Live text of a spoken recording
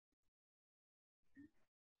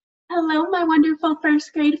Hello, my wonderful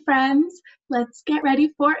first grade friends. Let's get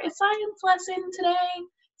ready for a science lesson today.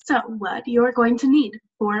 So what you're going to need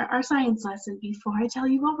for our science lesson, before I tell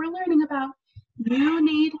you what we're learning about, you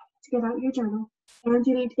need to get out your journal and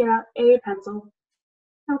you need to get out a pencil.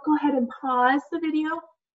 Now go ahead and pause the video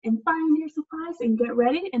and find your supplies and get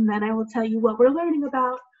ready, and then I will tell you what we're learning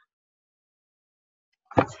about.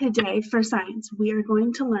 Today for science, we are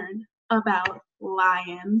going to learn about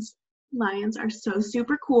lions. Lions are so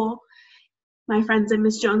super cool. My friends in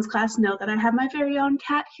Miss Jones' class know that I have my very own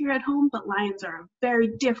cat here at home, but lions are a very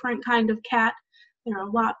different kind of cat. They're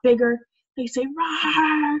a lot bigger. They say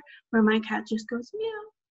 "rawr," where my cat just goes meow.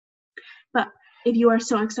 But if you are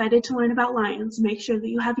so excited to learn about lions, make sure that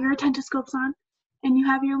you have your attendoscopes on and you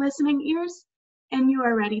have your listening ears and you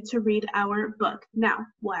are ready to read our book. Now,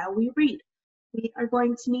 while we read, we are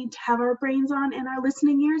going to need to have our brains on and our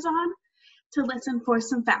listening ears on to listen for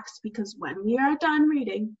some facts, because when we are done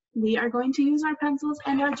reading, we are going to use our pencils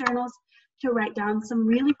and our journals to write down some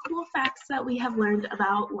really cool facts that we have learned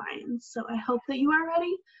about lions. So I hope that you are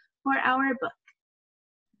ready for our book.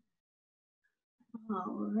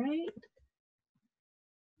 All right.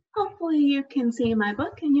 Hopefully you can see my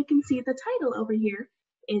book and you can see the title over here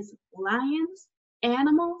is Lions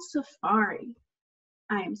Animal Safari.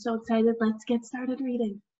 I am so excited. Let's get started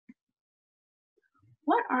reading.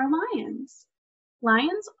 What are lions?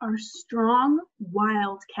 Lions are strong,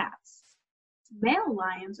 wild cats. Male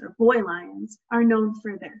lions, or boy lions, are known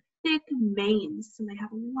for their thick manes, so they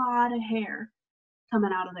have a lot of hair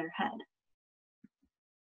coming out of their head.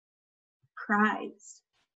 Prides.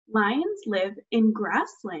 Lions live in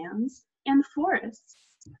grasslands and forests.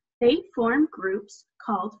 They form groups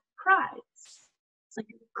called prides. It's like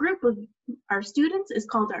a group of our students is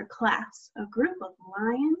called our class. A group of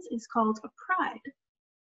lions is called a pride.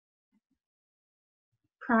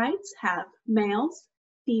 Prides have males,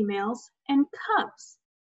 females, and cubs.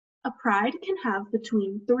 A pride can have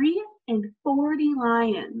between 3 and 40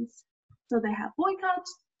 lions. So they have boy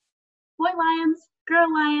cubs, boy lions,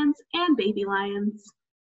 girl lions, and baby lions.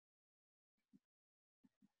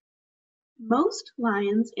 Most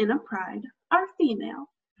lions in a pride are female.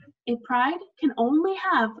 A pride can only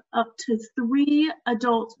have up to 3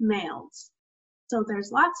 adult males. So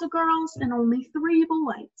there's lots of girls and only 3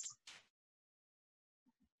 boys.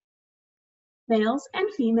 Males and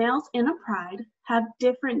females in a pride have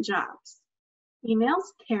different jobs.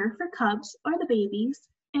 Females care for cubs or the babies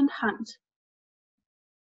and hunt.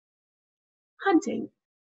 Hunting.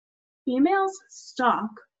 Females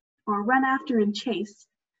stalk or run after and chase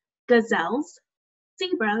gazelles,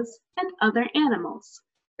 zebras, and other animals.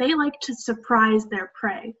 They like to surprise their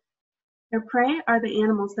prey. Their prey are the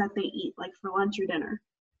animals that they eat, like for lunch or dinner.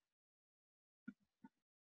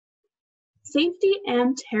 Safety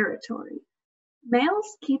and territory.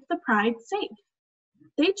 Males keep the pride safe.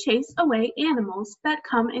 They chase away animals that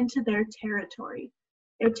come into their territory.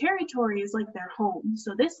 Their territory is like their home.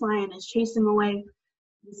 So this lion is chasing away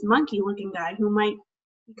this monkey-looking guy who might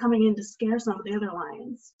be coming in to scare some of the other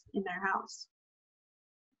lions in their house.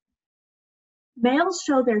 Males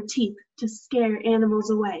show their teeth to scare animals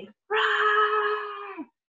away. Roar!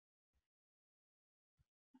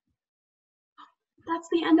 That's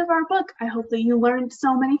the end of our book. I hope that you learned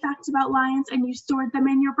so many facts about lions and you stored them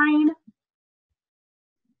in your brain.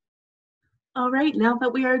 All right, now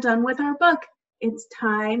that we are done with our book, it's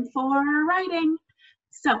time for writing.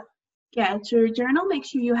 So get your journal, make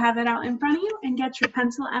sure you have it out in front of you, and get your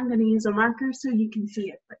pencil. I'm going to use a marker so you can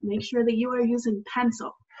see it, but make sure that you are using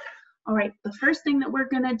pencil. All right, the first thing that we're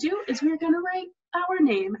going to do is we're going to write our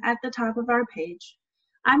name at the top of our page.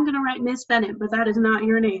 I'm going to write Miss Bennett, but that is not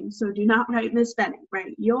your name, so do not write Miss Bennett.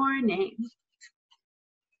 Write your name.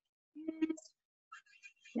 Miss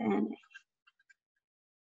Bennett.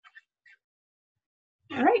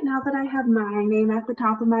 All right, now that I have my name at the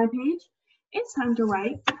top of my page, it's time to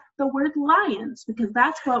write the word lions, because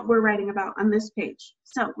that's what we're writing about on this page.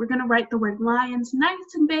 So we're going to write the word lions nice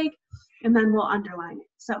and big, and then we'll underline it.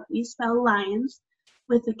 So we spell lions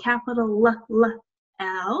with a capital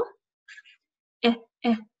L,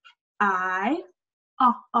 I,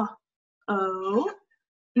 O,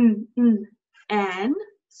 N,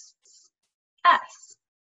 S.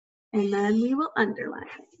 And then we will underline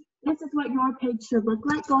it. This is what your page should look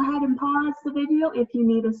like. Go ahead and pause the video if you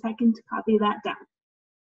need a second to copy that down.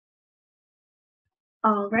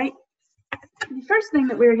 All right. The first thing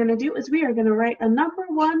that we're going to do is we are going to write a number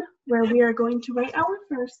 1 where we are going to write our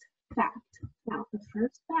first fact. Now, the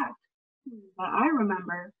first fact that I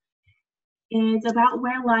remember is about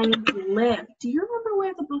where lions live. Do you remember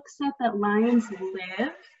where the book said that lions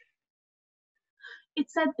live? it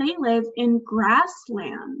said they live in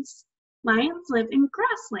grasslands. Lions live in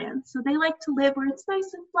grasslands, so they like to live where it's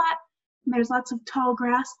nice and flat, and there's lots of tall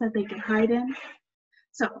grass that they can hide in.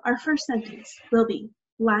 So our first sentence will be,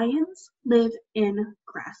 lions live in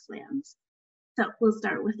grasslands. So we'll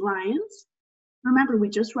start with lions. Remember, we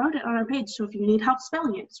just wrote it on our page, so if you need help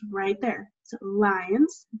spelling it, it's right there. So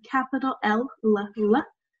lions, capital L,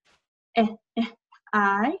 L,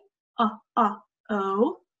 I,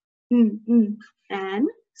 O, N,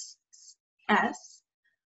 S,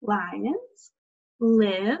 lions,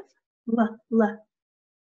 live,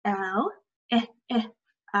 L,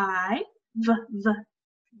 I,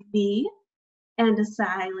 V, and a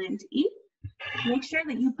silent E. Make sure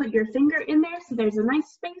that you put your finger in there so there's a nice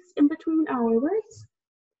space in between our words.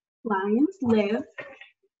 Lions live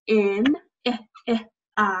in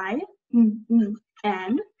I,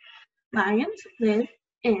 N. Lions live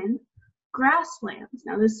in grasslands.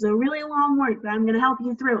 Now this is a really long word, but I'm going to help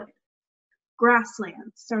you through it.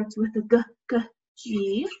 Grassland starts with a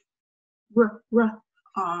G,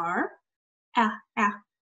 R,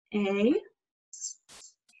 A,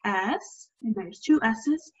 S, and there's two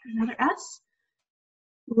S's, another S,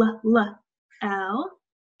 L,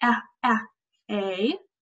 A,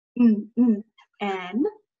 N,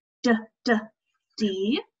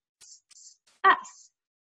 D, S.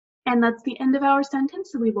 And that's the end of our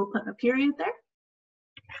sentence, so we will put a period there.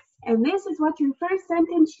 And this is what your first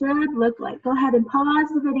sentence should look like. Go ahead and pause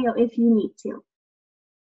the video if you need to.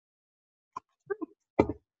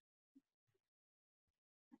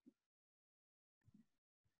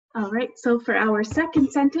 All right, so for our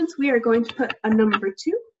second sentence, we are going to put a number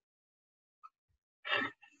 2.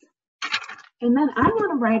 And then I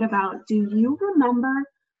want to write about, do you remember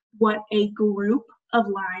what a group of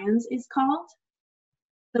lions is called?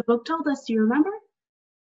 The book told us, do you remember?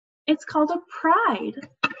 It's called a pride.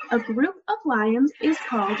 A group of lions is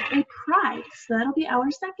called a pride. So that'll be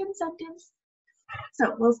our second sentence.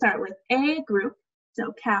 So we'll start with a group.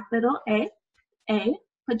 So capital A.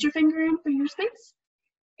 Put your finger in for your space.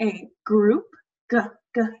 A group,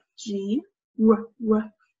 G,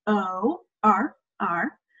 O, R,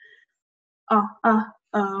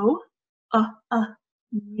 O,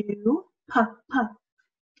 U,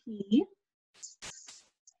 P,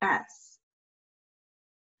 S.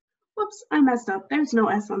 Whoops, I messed up. There's no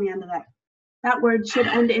S on the end of that. That word should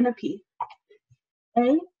end in a P.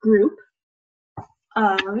 A group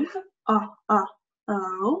of,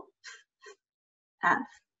 O, F.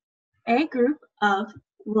 A group of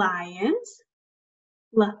lions,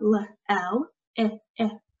 L,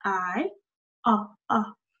 I,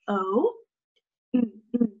 O,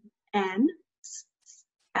 N,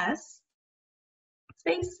 S,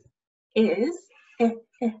 space, is,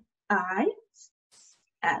 I,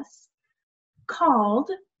 S,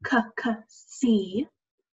 called, C,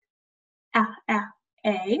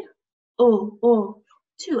 A, O,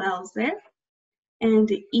 two L's there,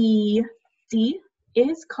 and E, D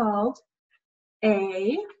is called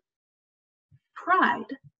a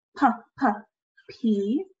pride,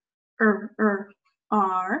 P,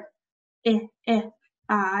 R,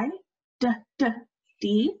 I,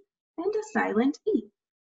 D, and a silent E.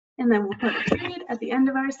 And then we'll put a period at the end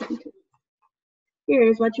of our sentence.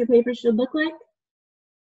 Here's what your paper should look like.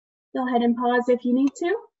 Go ahead and pause if you need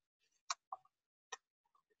to.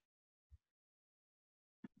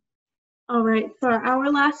 All right, for our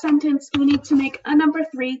last sentence, we need to make a number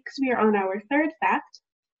 3 because we are on our third fact.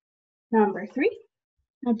 Number 3.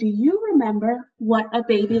 Now, do you remember what a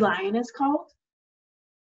baby lion is called?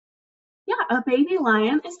 Yeah, a baby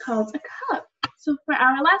lion is called a cub. So for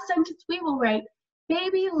our last sentence, we will write,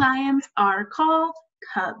 baby lions are called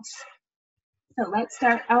cubs. So let's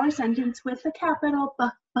start our sentence with the capital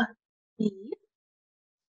B,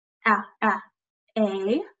 A,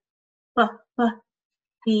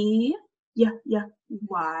 B,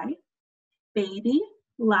 Y, baby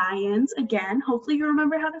lions. Again, hopefully you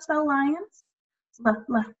remember how to spell lions.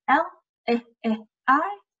 L, I,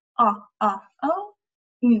 O,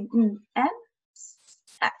 N,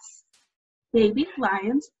 S. Baby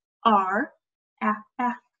lions are, A,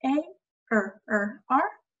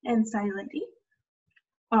 R, and silent E,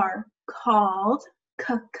 are called,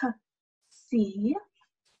 C,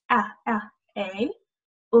 A,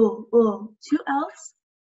 O, two L's,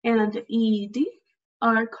 and ED,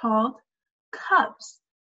 are called cubs,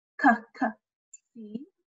 C,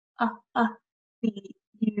 B,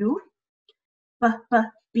 U,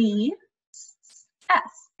 B,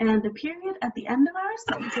 S, and a period at the end of our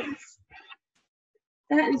sentence.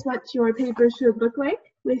 That is what your paper should look like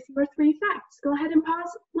with your 3 facts. Go ahead and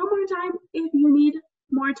pause one more time if you need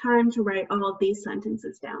more time to write all of these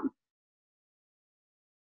sentences down.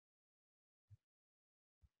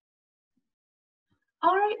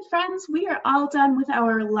 All right, friends, we are all done with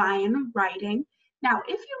our lion writing. Now,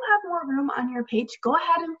 if you have more room on your page, go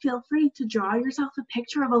ahead and feel free to draw yourself a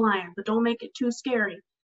picture of a lion, but don't make it too scary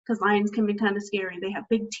because lions can be kind of scary. They have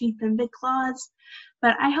big teeth and big claws.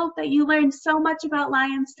 But I hope that you learned so much about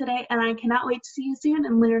lions today, and I cannot wait to see you soon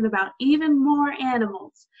and learn about even more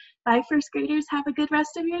animals. Bye, first graders. Have a good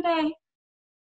rest of your day.